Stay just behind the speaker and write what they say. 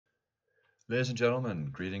Ladies and gentlemen,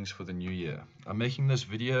 greetings for the new year. I'm making this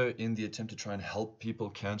video in the attempt to try and help people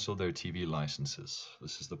cancel their TV licenses.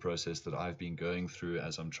 This is the process that I've been going through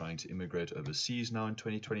as I'm trying to immigrate overseas now in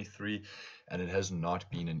 2023, and it has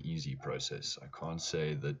not been an easy process. I can't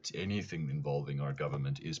say that anything involving our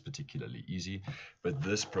government is particularly easy, but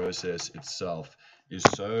this process itself is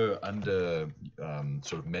so under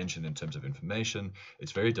sort of mentioned in terms of information,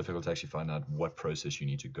 it's very difficult to actually find out what process you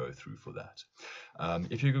need to go through for that.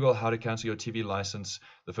 If you Google how to cancel your TV license,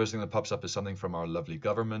 the first thing that pops up is something from our lovely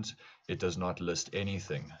government. It does not list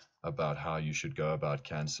anything about how you should go about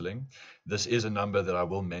canceling. This is a number that I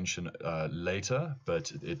will mention later,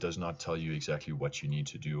 but it does not tell you exactly what you need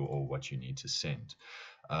to do or what you need to send.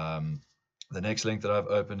 The next link that I've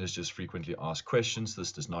opened is just frequently asked questions.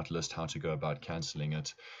 This does not list how to go about canceling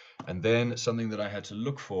it. And then something that I had to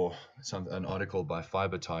look for, an article by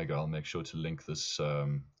Fiber Tiger. I'll make sure to link this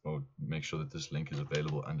or make sure that this link is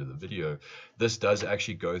available under the video. This does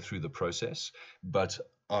actually go through the process, but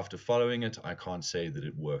after following it, I can't say that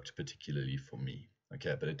it worked particularly for me.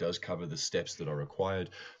 Okay, but it does cover the steps that are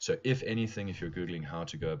required. So if anything, if you're Googling how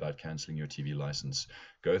to go about canceling your TV license,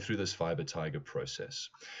 go through this Fiber Tiger process.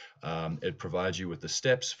 It provides you with the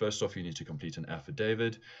steps. First off, you need to complete an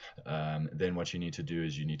affidavit. Then what you need to do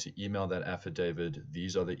is you need to email that affidavit.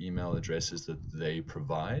 These are the email addresses that they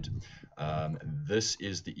provide. This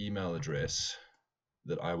is the email address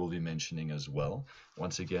that I will be mentioning as well.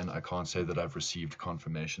 Once again, I can't say that I've received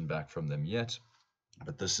confirmation back from them yet,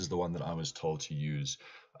 but this is the one that I was told to use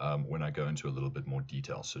when I go into a little bit more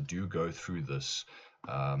detail. So do go through this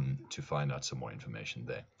to find out some more information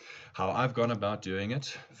there. How I've gone about doing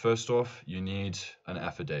it, first off, you need an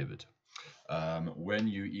affidavit. When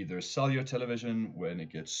you either sell your television, when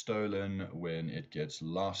it gets stolen, when it gets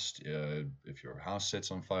lost, if your house sets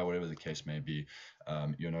on fire, whatever the case may be,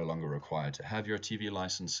 you're no longer required to have your TV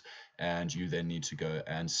license, and you then need to go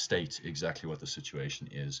and state exactly what the situation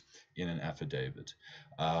is in an affidavit.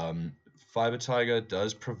 Fiber Tiger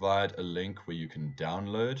does provide a link where you can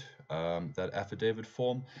download that affidavit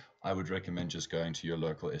form. I would recommend just going to your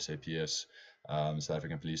local SAPS, South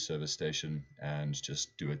African Police Service station, and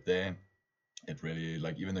just do it there. It really,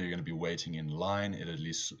 even though you're going to be waiting in line, it at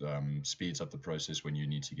least speeds up the process when you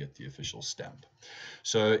need to get the official stamp.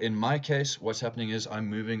 So in my case, what's happening is I'm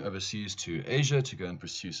moving overseas to Asia to go and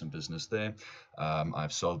pursue some business there.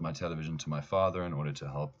 I've sold my television to my father in order to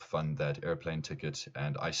help fund that airplane ticket,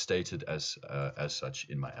 and I stated as such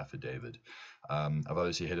in my affidavit. I've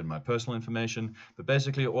obviously hidden my personal information, but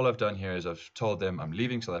basically all I've done here is I've told them I'm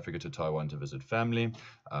leaving South Africa to Taiwan to visit family.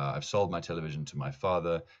 I've sold my television to my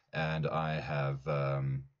father, and I have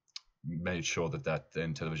made sure that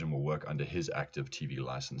then television will work under his active TV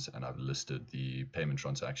license, and I've listed the payment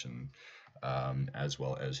transaction as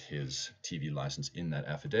well as his TV license in that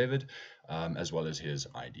affidavit, as well as his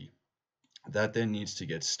ID. That then needs to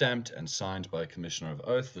get stamped and signed by a Commissioner of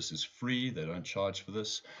Oath. This is free. They don't charge for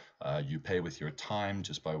this. You pay with your time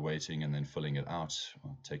just by waiting and then filling it out.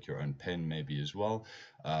 Take your own pen maybe as well.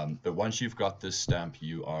 But once you've got this stamp,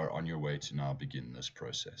 you are on your way to now begin this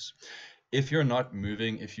process. If you're not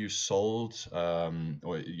moving, if you sold,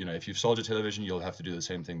 if you've sold your television, you'll have to do the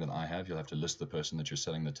same thing that I have. You'll have to list the person that you're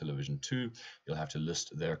selling the television to. You'll have to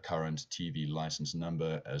list their current TV license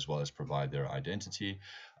number as well as provide their identity.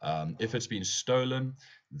 If it's been stolen,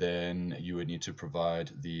 then you would need to provide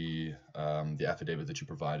the affidavit that you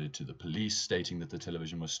provided to the police stating that the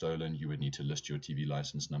television was stolen. You would need to list your TV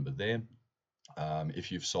license number there.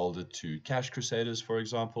 If you've sold it to Cash Crusaders, for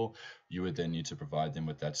example, you would then need to provide them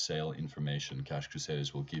with that sale information. Cash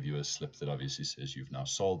Crusaders will give you a slip that obviously says you've now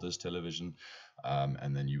sold this television,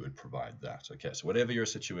 and then you would provide that. Okay, so whatever your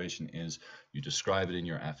situation is, you describe it in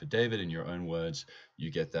your affidavit in your own words,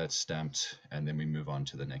 you get that stamped, and then we move on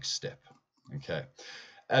to the next step. Okay,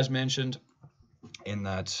 as mentioned in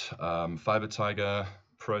that Fiber Tiger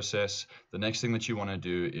process, the next thing that you want to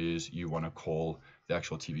do is you want to call the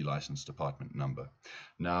actual TV license department number.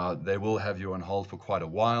 Now, they will have you on hold for quite a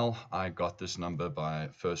while. I got this number by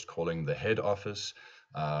first calling the head office.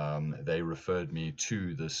 They referred me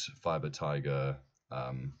to this Fiber Tiger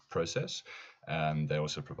process, and they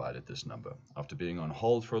also provided this number. After being on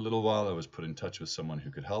hold for a little while, I was put in touch with someone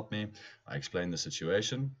who could help me. I explained the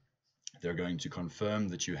situation. They're going to confirm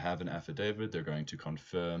that you have an affidavit. They're going to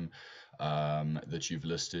confirm that you've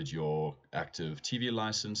listed your active TV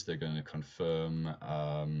license. They're going to confirm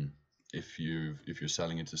if you're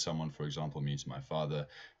selling it to someone, for example, me to my father,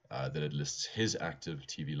 that it lists his active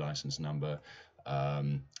TV license number.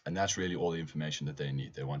 And that's really all the information that they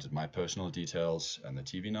need. They wanted my personal details and the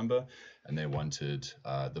TV number, and they wanted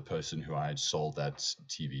the person who I had sold that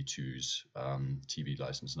TV to's TV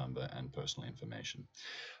license number and personal information.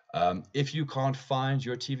 If you can't find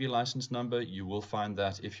your TV license number, you will find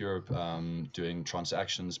that if you're doing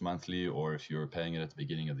transactions monthly, or if you're paying it at the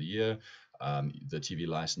beginning of the year, the TV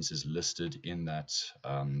license is listed in that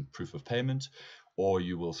proof of payment, or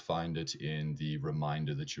you will find it in the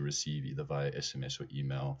reminder that you receive either via SMS or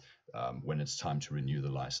email. When it's time to renew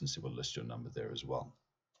the license, it will list your number there as well.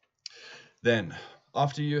 Then,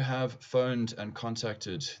 after you have phoned and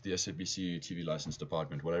contacted the SABC TV license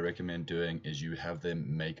department, what I recommend doing is you have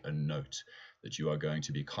them make a note that you are going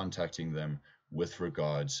to be contacting them with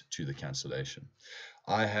regards to the cancellation.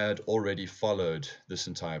 I had already followed this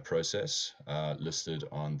entire process listed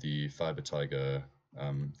on the Fiber Tiger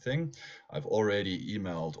thing. I've already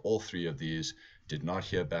emailed all 3 of these, did not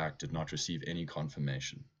hear back, did not receive any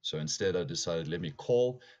confirmation. So instead I decided, let me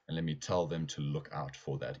call and let me tell them to look out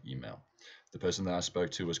for that email. The person that I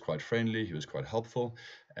spoke to was quite friendly, he was quite helpful,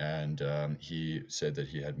 and he said that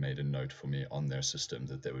he had made a note for me on their system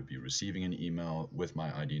that they would be receiving an email with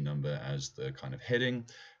my ID number as the kind of heading,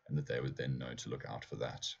 and that they would then know to look out for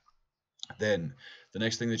that. Then the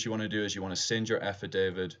next thing that you want to do is you want to send your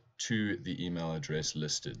affidavit to the email address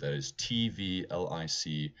listed. That is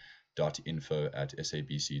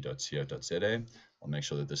tvlic.info@sabc.co.za. I'll make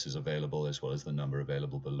sure that this is available, as well as the number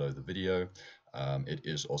available below the video. It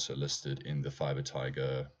is also listed in the Fiber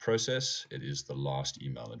Tiger process. It is the last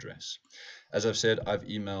email address. As I've said, I've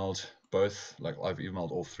emailed both, I've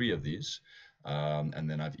emailed all 3 of these. And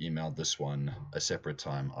then I've emailed this one a separate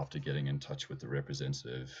time after getting in touch with the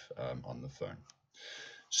representative on the phone.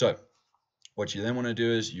 So what you then want to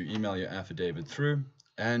do is you email your affidavit through,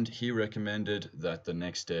 and he recommended that the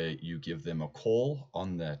next day you give them a call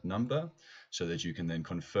on that number so that you can then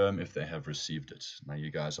confirm if they have received it. Now,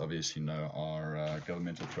 you guys obviously know our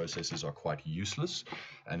governmental processes are quite useless,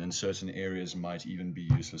 and in certain areas might even be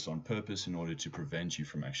useless on purpose in order to prevent you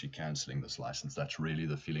from actually cancelling this license. That's really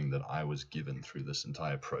the feeling that I was given through this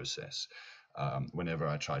entire process. Whenever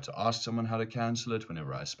I tried to ask someone how to cancel it,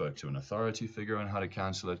 whenever I spoke to an authority figure on how to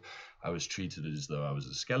cancel it, I was treated as though I was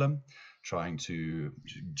a skellum trying to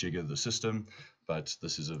jigger the system. But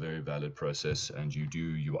this is a very valid process, and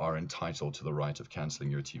you are entitled to the right of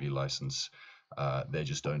cancelling your TV license. They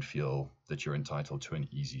just don't feel that you're entitled to an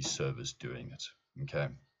easy service doing it. Okay,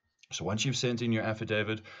 so once you've sent in your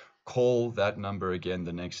affidavit, call that number again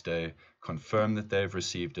the next day, confirm that they've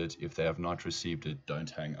received it. If they have not received it, don't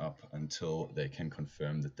hang up until they can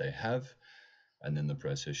confirm that they have, and then the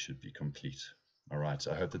process should be complete. All right,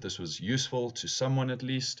 so I hope that this was useful to someone at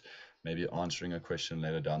least, maybe answering a question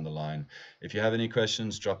later down the line. If you have any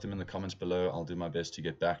questions, drop them in the comments below. I'll do my best to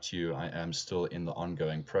get back to you. I am still in the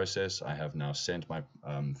ongoing process. I have now sent my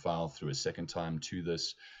file through a second time to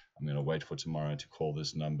this. I'm going to wait for tomorrow to call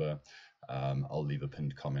this number. I'll leave a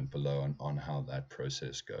pinned comment below on how that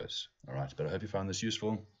process goes. All right, but I hope you found this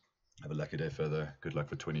useful. Have a lucky day further. Good luck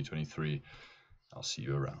for 2023. I'll see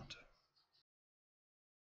you around.